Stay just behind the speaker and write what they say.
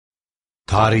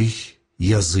Tarih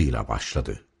yazıyla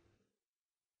başladı.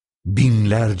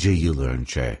 Binlerce yıl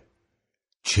önce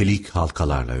çelik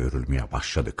halkalarla örülmeye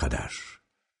başladı kader.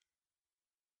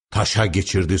 Taşa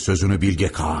geçirdi sözünü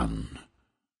Bilge Kağan.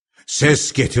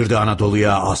 Ses getirdi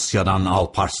Anadolu'ya Asya'dan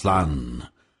Alparslan.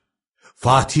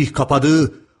 Fatih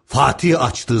kapadı, Fatih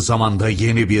açtığı zamanda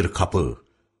yeni bir kapı.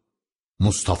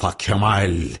 Mustafa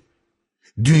Kemal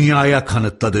dünyaya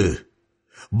kanıtladı.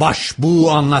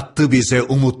 Başbuğ anlattı bize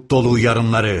umut dolu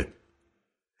yarınları.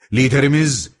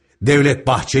 Liderimiz Devlet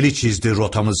Bahçeli çizdi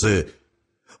rotamızı.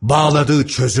 Bağladı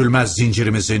çözülmez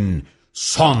zincirimizin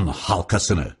son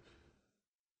halkasını.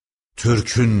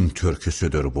 Türk'ün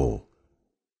türküsüdür bu.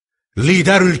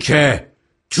 Lider ülke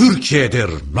Türkiye'dir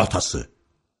notası.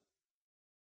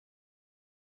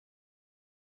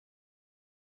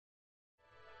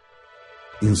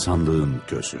 İnsanlığın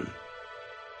gözü,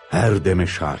 her deme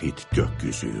şahit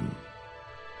gökyüzüyüm.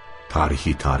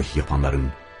 Tarihi tarih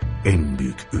yapanların en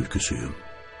büyük ülküsüyüm.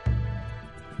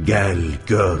 Gel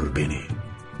gör beni,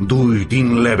 duy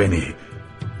dinle beni.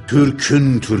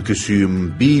 Türk'ün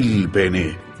türküsüyüm, bil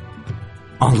beni.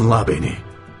 Anla beni,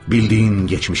 bildiğin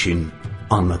geçmişin,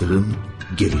 anladığın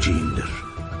geleceğindir.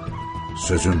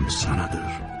 Sözüm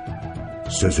sanadır,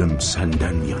 sözüm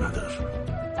senden yanadır.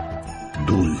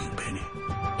 Duy beni.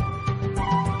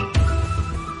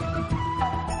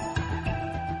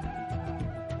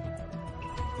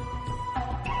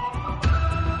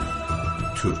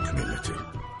 Türk milleti,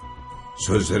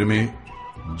 sözlerimi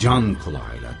can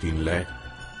kulağıyla dinle,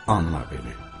 anla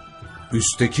beni.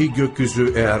 Üstteki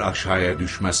gökyüzü eğer aşağıya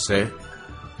düşmezse,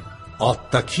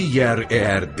 alttaki yer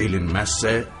eğer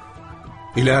delinmezse,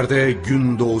 ileride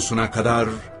gün doğusuna kadar,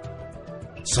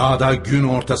 sağda gün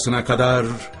ortasına kadar,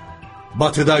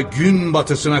 batıda gün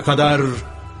batısına kadar,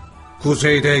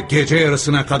 kuzeyde gece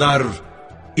yarısına kadar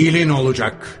ilin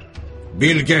olacak.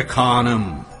 Bilge Kağan'ım,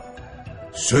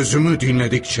 sözümü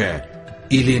dinledikçe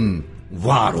ilin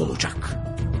var olacak.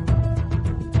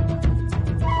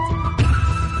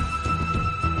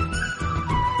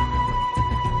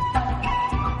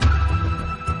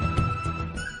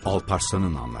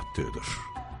 Alparslan'ın anlattığıdır.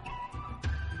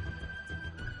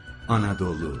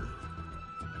 Anadolu,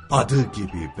 adı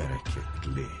gibi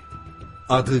bereketli,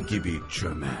 adı gibi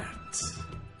cömert,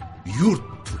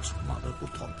 yurt tutmalı bu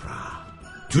toprağa.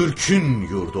 Türk'ün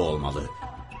yurdu olmalı.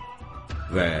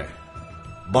 Ve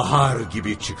bahar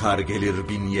gibi çıkar gelir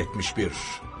 1071.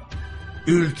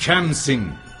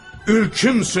 Ülkemsin,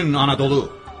 ülkümsün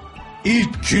Anadolu.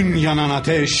 İlk gün yanan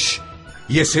ateş,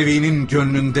 Yesevi'nin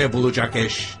gönlünde bulacak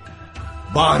eş.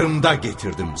 Bağrımda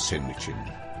getirdim senin için.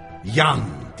 Yan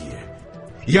diye,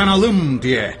 yanalım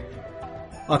diye.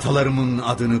 Atalarımın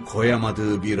adını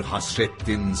koyamadığı bir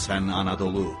hasrettin sen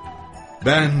Anadolu.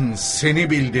 Ben seni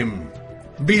bildim,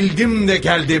 bildim de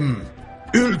geldim.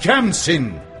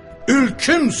 Ülkemsin,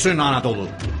 ülkümsün Anadolu.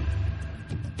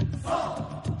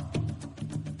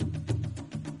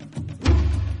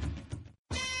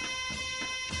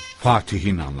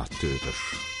 Fatih'in anlattığıdır.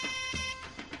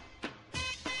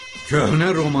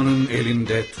 Köhne Roma'nın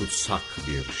elinde tutsak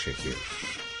bir şehir.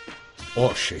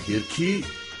 O şehir ki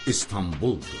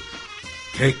İstanbul'dur.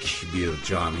 Tek bir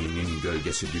caminin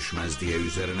gölgesi düşmez diye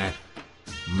üzerine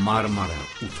Marmara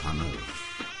utanır.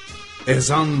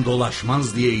 Ezan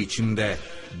dolaşmaz diye içinde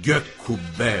gök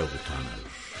kubbe utanır.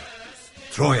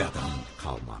 Troya'dan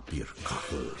kalma bir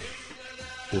kahır.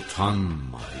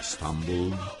 Utanma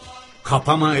İstanbul,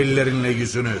 kapama ellerinle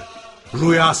yüzünü.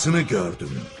 Rüyasını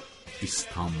gördüm,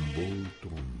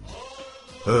 İstanbul'dum.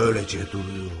 Öylece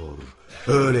duruyor,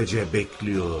 öylece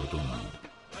bekliyordum.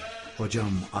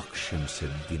 Hocam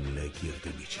Akşemseddin'le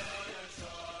girdim içeri.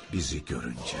 Bizi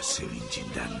görünce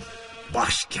sevincinden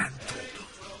başkent oldum.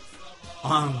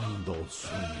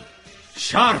 Andolsun,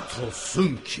 şart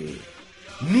olsun ki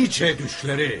nice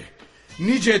düşleri,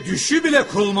 nice düşü bile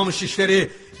kurulmamış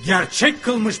işleri gerçek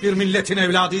kılmış bir milletin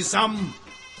evladıysam,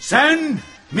 sen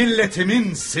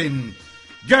milletiminsin.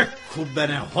 Gök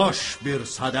kubbene hoş bir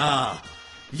sada,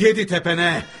 7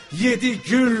 tepene 7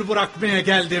 gül bırakmaya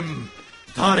geldim.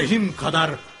 Tarihim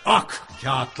kadar ak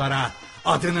kağıtlara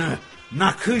adını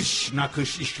nakış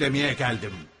nakış işlemeye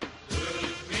geldim.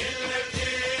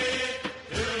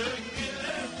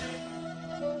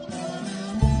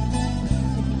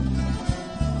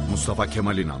 Mustafa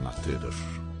Kemal'in anlattığıdır.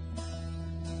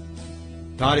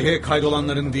 Tarihe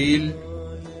kaydolanların değil,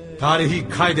 tarihi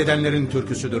kaydedenlerin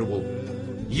türküsüdür bu.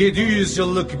 700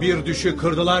 yıllık bir düşü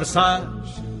kırdılarsa,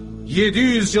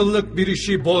 700 yıllık bir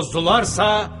işi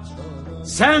bozdularsa,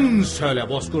 sen söyle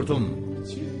bozkurtum,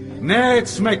 ne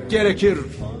etmek gerekir?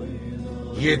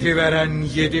 7 veren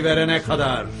 7 verene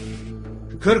kadar.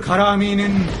 40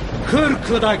 haraminin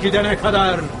 40'ı da gidene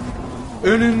kadar,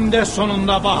 önünde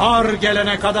sonunda bahar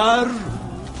gelene kadar,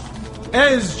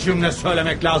 ez cümle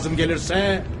söylemek lazım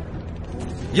gelirse,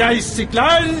 ya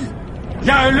istiklal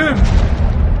ya ölüm.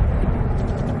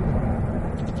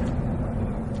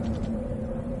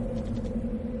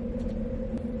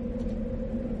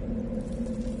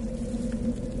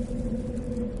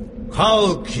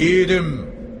 Kalk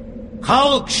yiğidim,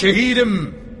 kalk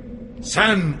şehidim,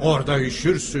 sen orada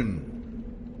üşürsün.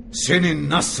 Senin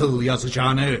nasıl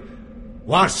yazacağını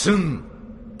varsın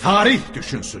tarih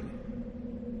düşünsün.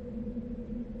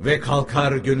 Ve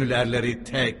kalkar gönül erleri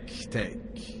tek tek.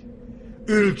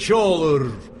 Ülke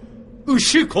olur,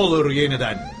 ışık olur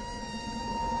yeniden.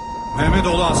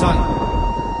 Mehmetoğlu Hasan,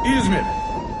 İzmir.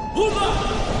 Burada!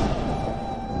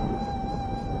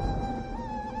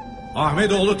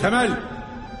 Ahmetoğlu Temel,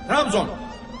 Trabzon.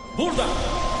 Burada!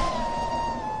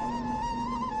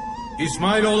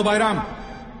 İsmailoğlu Bayram,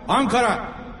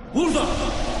 Ankara. Burada!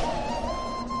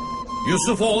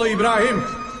 Yusufoğlu İbrahim,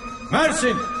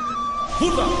 Mersin.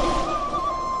 Burada!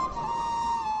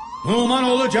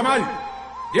 Numanoğlu Cemal,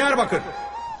 Diyarbakır.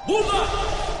 Burada!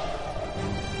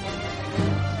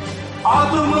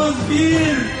 Adımız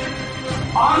bir,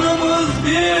 anımız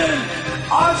bir,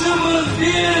 acımız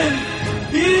bir.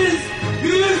 Biz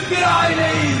büyük bir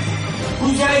aileyiz.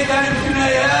 Kuzeyden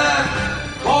güneye,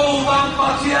 doğudan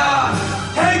batıya,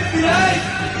 tek bilek,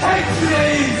 tek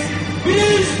yüreğiz.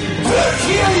 Biz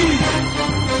Türkiye'yiz.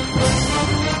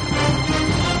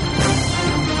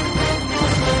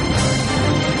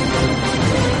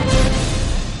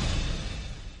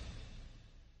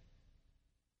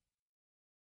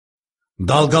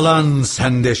 Dalgalan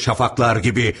sen de şafaklar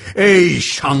gibi ey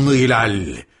şanlı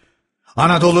hilal.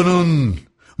 Anadolu'nun,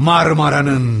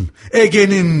 Marmara'nın,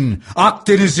 Ege'nin,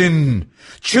 Akdeniz'in,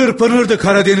 çırpınırdı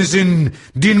Karadeniz'in,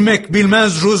 dinmek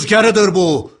bilmez rüzgarıdır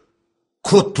bu.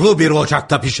 Kutlu bir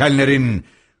ocakta pişenlerin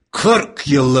 40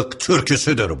 yıllık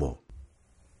türküsüdür bu.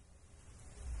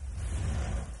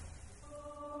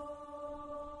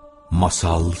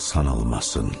 Masal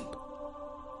sanılmasın,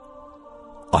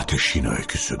 ateşin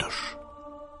öyküsüdür.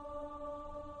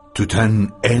 Tüten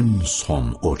en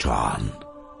son ocağın,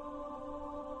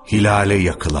 hilale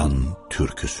yakılan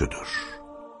türküsüdür.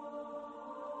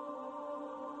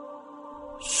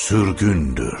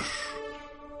 Sürgündür,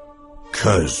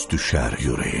 köz düşer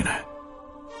yüreğine.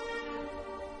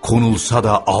 Konulsa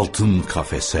da altın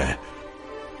kafese,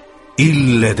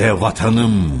 ille de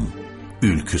vatanım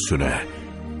ülküsüne,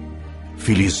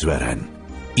 filiz veren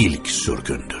ilk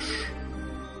sürgündür.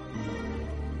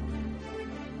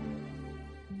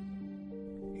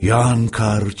 Yağan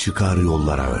kar çıkar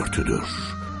yollara örtüdür.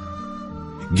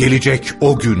 Gelecek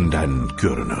o günden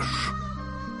görünür.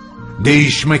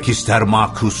 Değişmek ister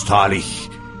makus talih.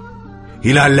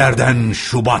 Hilallerden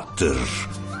Şubat'tır.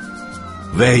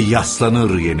 Ve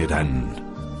yaslanır yeniden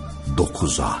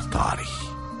 9'a tarih.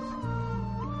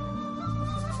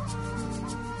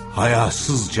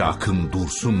 Hayasızca akın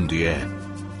dursun diye,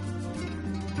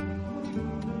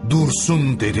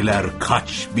 dursun dediler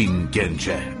kaç bin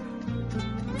gence.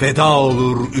 Feda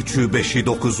olur 3'ü 5'i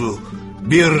 9'u,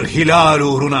 bir hilal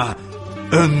uğruna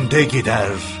önde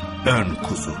gider ön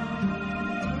kuzu.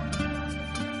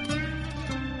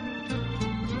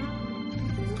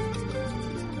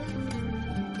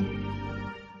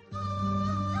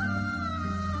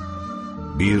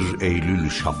 Bir Eylül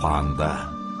şafağında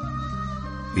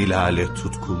hilale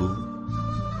tutkulu,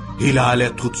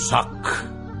 hilale tutsak,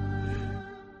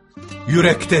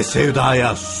 yürekte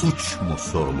sevdaya suç mu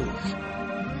sorulur?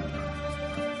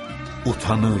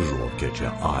 Utanır o gece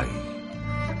ay,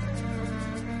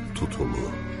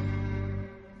 tutulur.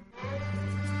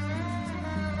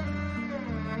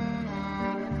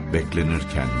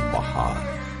 Beklenirken bahar,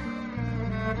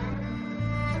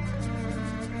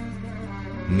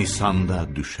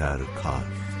 Nisan'da düşer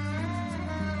kar,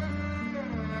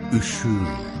 üşür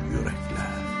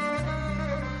yürekler.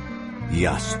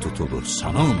 Yaz tutulur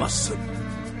sanılmasın,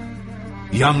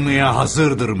 yanmaya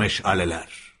hazırdır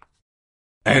meşaleler.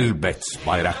 Elbet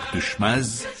bayrak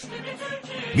düşmez,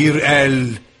 bir el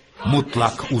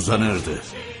mutlak uzanırdı.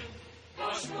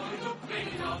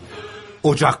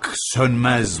 Ocak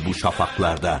sönmez bu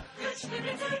şafaklarda,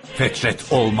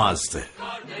 fetret olmazdı.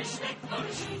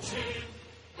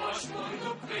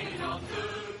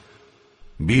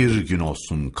 Bir gün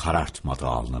olsun karartmadı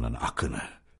alnının akını.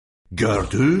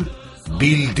 Gördü,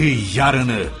 bildi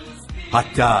yarını,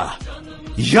 hatta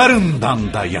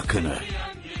yarından da yakını.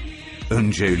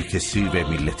 Önce ülkesi ve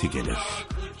milleti gelir.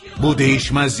 Bu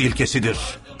değişmez ilkesidir.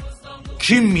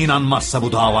 Kim inanmazsa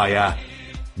bu davaya,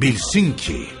 bilsin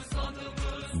ki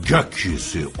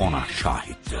gökyüzü ona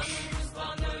şahittir.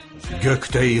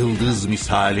 Gökte yıldız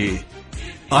misali,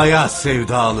 aya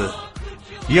sevdalı,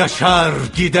 yaşar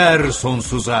gider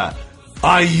sonsuza,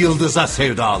 ay yıldıza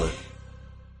sevdalı.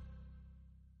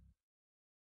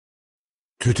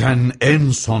 Tüten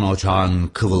en son ocağın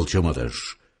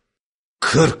kıvılcımıdır.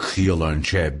 40 yıl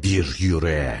önce bir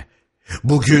yüreğe,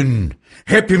 bugün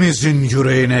hepimizin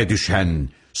yüreğine düşen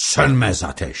sönmez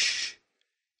ateş.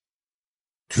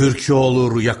 Türkü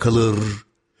olur yakılır,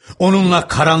 onunla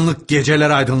karanlık geceler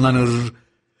aydınlanır,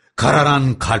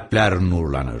 kararan kalpler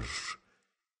nurlanır.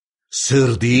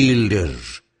 Sır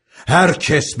değildir,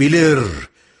 herkes bilir,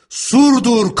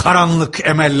 surdur karanlık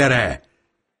emellere.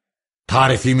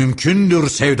 Tarifi mümkündür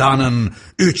sevdanın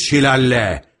 3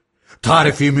 hilalle,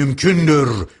 tarifi mümkündür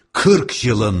 40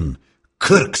 yılın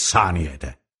 40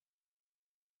 saniyede.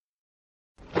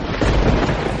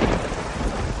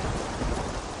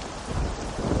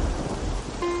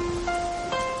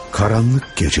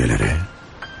 Karanlık gecelere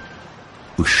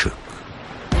ışık,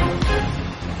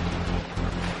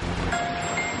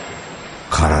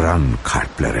 kararan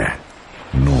kalplere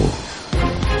nur,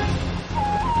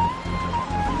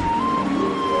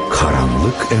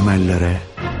 karanlık emellere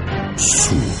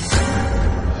su.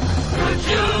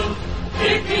 40 yıl,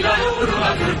 bir hilal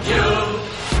uğruna 40 yıl.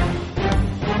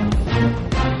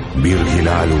 Bir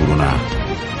hilal uğruna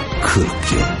 40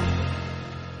 yıl.